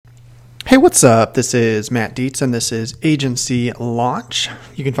Hey, what's up? This is Matt Dietz, and this is Agency Launch.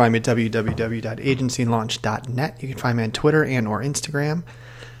 You can find me at www.agencylaunch.net. You can find me on Twitter and or Instagram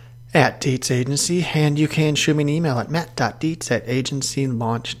at Dietz Agency, and you can shoot me an email at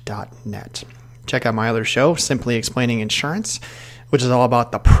matt.dietz@agencylaunch.net. Check out my other show, Simply Explaining Insurance, which is all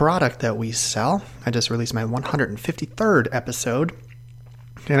about the product that we sell. I just released my 153rd episode,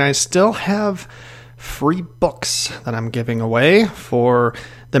 and I still have free books that I'm giving away for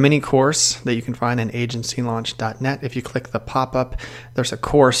the mini course that you can find on agencylaunch.net. If you click the pop-up, there's a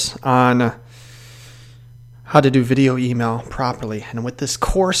course on how to do video email properly. And with this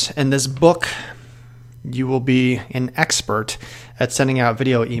course and this book, you will be an expert at sending out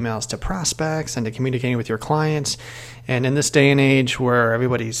video emails to prospects and to communicating with your clients. And in this day and age where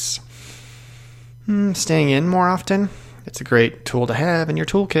everybody's staying in more often, it's a great tool to have in your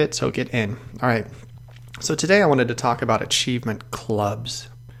toolkit, so get in. All right. So today I wanted to talk about achievement clubs.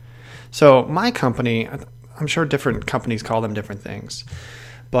 So my company, I'm sure different companies call them different things,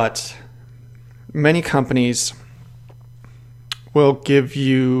 but many companies will give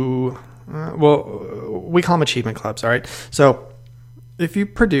you, we call them achievement clubs, all right? So if you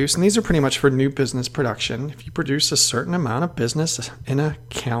produce, and these are pretty much for new business production, if you produce a certain amount of business in a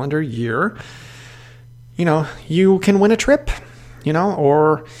calendar year, you can win a trip,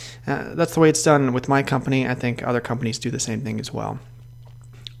 or that's the way it's done with my company. I think other companies do the same thing as well.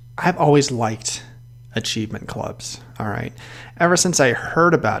 I've always liked achievement clubs, all right? Ever since I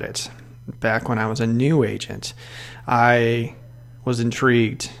heard about it back when I was a new agent, I was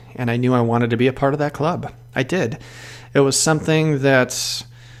intrigued and I knew I wanted to be a part of that club. I did. It was something that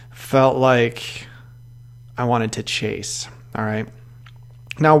felt like I wanted to chase, all right?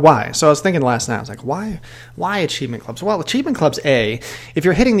 Now, why? So I was thinking last night, I was like, why achievement clubs? Well, achievement clubs, if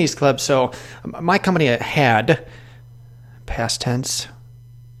you're hitting these clubs, so my company had, past tense,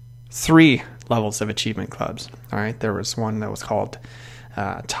 3 levels of achievement clubs. All right, there was one that was called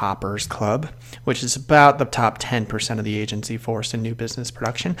Toppers Club, which is about the top 10% of the agency force in new business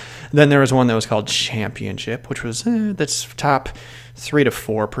production. Then there was one that was called Championship, which was that's top 3 to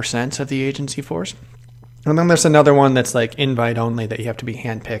 4% of the agency force. And then there's another one that's like invite only, that you have to be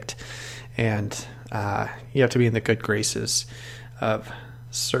handpicked and you have to be in the good graces of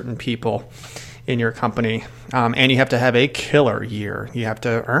certain people in your company. And you have to have a killer year. You have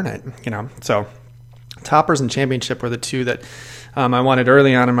to earn it, So Toppers and Championship were the 2 that I wanted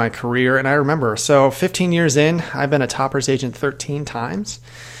early on in my career. And I remember, so 15 years in, I've been a Toppers agent 13 times.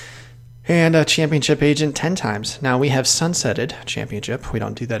 And a Championship agent 10 times. Now, we have sunsetted Championship. We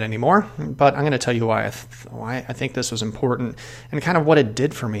don't do that anymore. But I'm going to tell you why I think this was important and kind of what it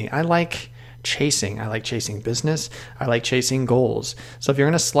did for me. I like chasing. I like chasing business. I like chasing goals. So if you're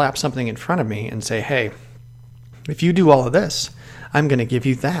going to slap something in front of me and say, hey, if you do all of this, I'm going to give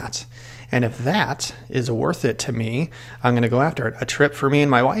you that. And if that is worth it to me, I'm going to go after it. A trip for me and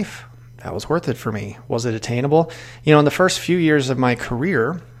my wife, that was worth it for me. Was it attainable? In the first few years of my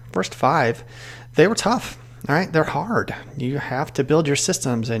career, first 5, they were tough. All right, they're hard. You have to build your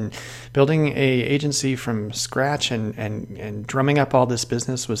systems, and building a agency from scratch and drumming up all this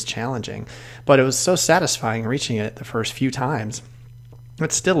business was challenging. But it was so satisfying reaching it the first few times.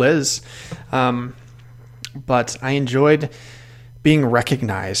 It still is. But I enjoyed being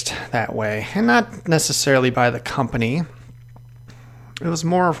recognized that way, and not necessarily by the company. It was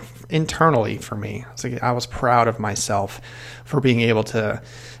more internally for me. I was proud of myself for being able to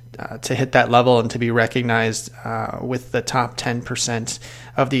hit that level and to be recognized with the top 10%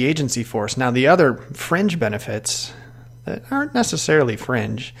 of the agency force. Now, the other fringe benefits that aren't necessarily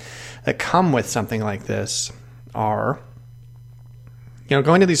fringe that come with something like this are,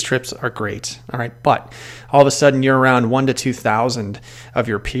 going to these trips are great, all right, but all of a sudden you're around 1,000 to 2,000 of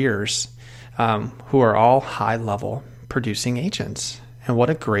your peers who are all high-level producing agents. And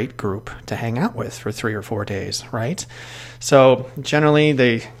what a great group to hang out with for 3 or 4 days, right? So generally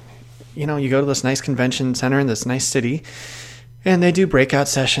you go to this nice convention center in this nice city, and they do breakout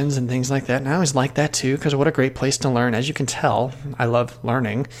sessions and things like that. And I always like that too, because what a great place to learn. As you can tell, I love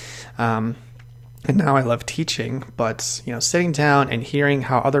learning. And now I love teaching, but sitting down and hearing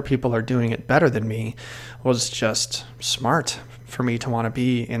how other people are doing it better than me was just smart for me to want to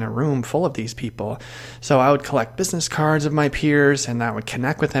be in a room full of these people. So I would collect business cards of my peers, and I would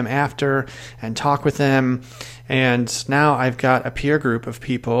connect with them after and talk with them. And now I've got a peer group of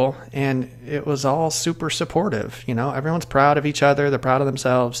people, and it was all super supportive. Everyone's proud of each other. They're proud of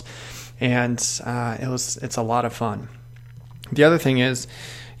themselves. And it's a lot of fun. The other thing is,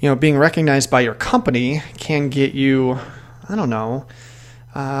 being recognized by your company can get you,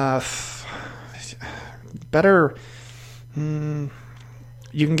 better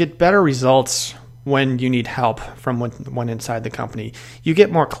better results when you need help from when inside the company. You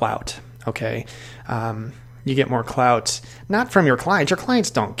get more clout, okay? You get more clout, not from your clients. Your clients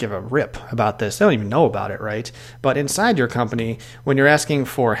don't give a rip about this. They don't even know about it, right? But inside your company, when you're asking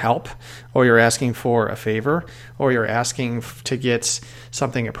for help, or you're asking for a favor, or you're asking to get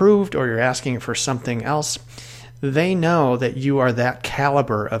something approved, or you're asking for something else, they know that you are that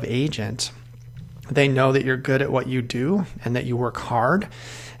caliber of agent. They know that you're good at what you do and that you work hard.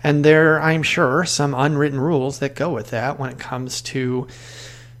 And there, I'm sure, some unwritten rules that go with that when it comes to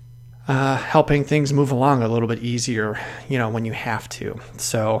helping things move along a little bit easier, when you have to.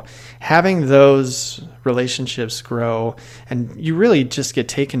 So having those relationships grow, and you really just get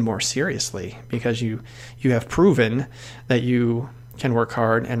taken more seriously because you have proven that you can work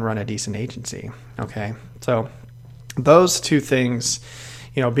hard and run a decent agency. Okay, so those two things,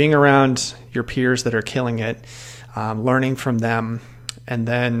 being around your peers that are killing it, learning from them, and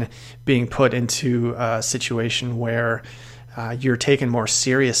then being put into a situation where you're taken more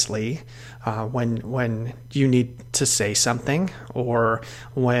seriously when you need to say something, or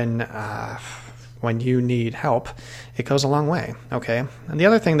when you need help, it goes a long way. Okay. And the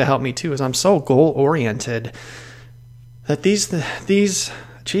other thing that helped me too is I'm so goal oriented that these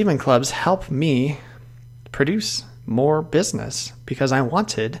achievement clubs help me produce more business because I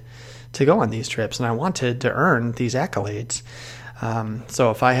wanted to go on these trips and I wanted to earn these accolades.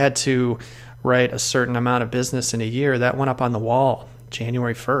 So if I had to write a certain amount of business in a year, that went up on the wall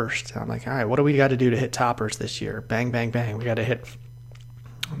January 1st. I'm like, all right, what do we got to do to hit toppers this year? Bang, bang, bang. We got to hit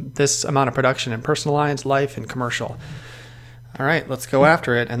this amount of production in personal lines, life, and commercial. All right, let's go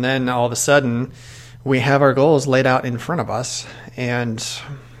after it. And then all of a sudden, we have our goals laid out in front of us, and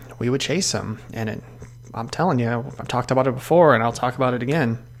we would chase them. And I'm telling you, I've talked about it before, and I'll talk about it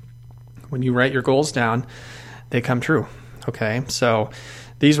again. When you write your goals down, they come true. Okay, so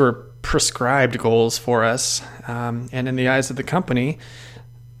these were prescribed goals for us, and in the eyes of the company,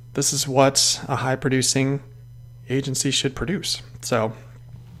 this is what a high-producing agency should produce. So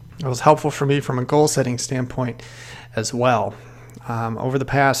it was helpful for me from a goal-setting standpoint as well. Over the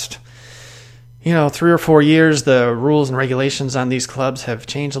past, 3 or 4 years, the rules and regulations on these clubs have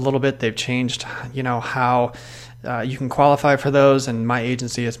changed a little bit. They've changed, how you can qualify for those, and my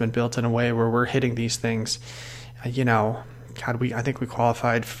agency has been built in a way where we're hitting these things. I think we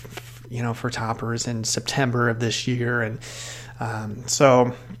qualified, for toppers in September of this year. And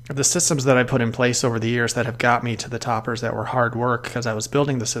so the systems that I put in place over the years that have got me to the toppers that were hard work because I was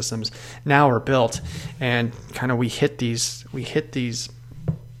building the systems now are built, and we hit these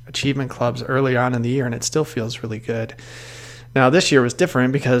achievement clubs early on in the year, and it still feels really good. Now, this year was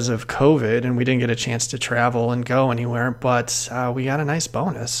different because of COVID, and we didn't get a chance to travel and go anywhere, but we got a nice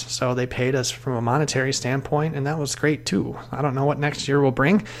bonus. So they paid us from a monetary standpoint, and that was great too. I don't know what next year will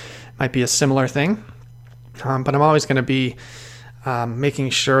bring. Might be a similar thing, but I'm always going to be making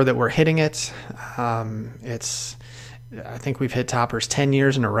sure that we're hitting it. I think we've hit toppers 10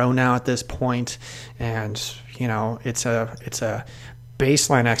 years in a row now at this point, and it's a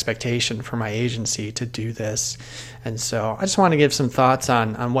baseline expectation for my agency to do this. And so I just want to give some thoughts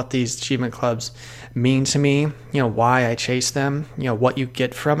on what these achievement clubs mean to me, why I chase them, what you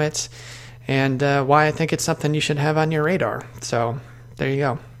get from it, and why I think it's something you should have on your radar. So there you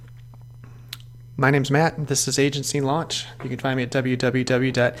go. My name's Matt. This is Agency Launch. You can find me at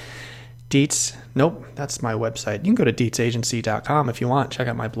www.deets. Nope, that's my website. You can go to deetsagency.com if you want. Check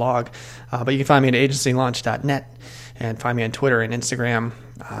out my blog. But you can find me at agencylaunch.net and find me on Twitter and Instagram.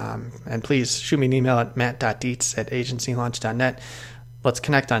 And please shoot me an email at matt.deets@agencylaunch.net. Let's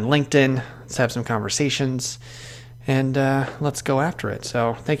connect on LinkedIn. Let's have some conversations. And let's go after it.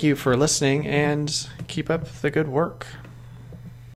 So thank you for listening, and keep up the good work.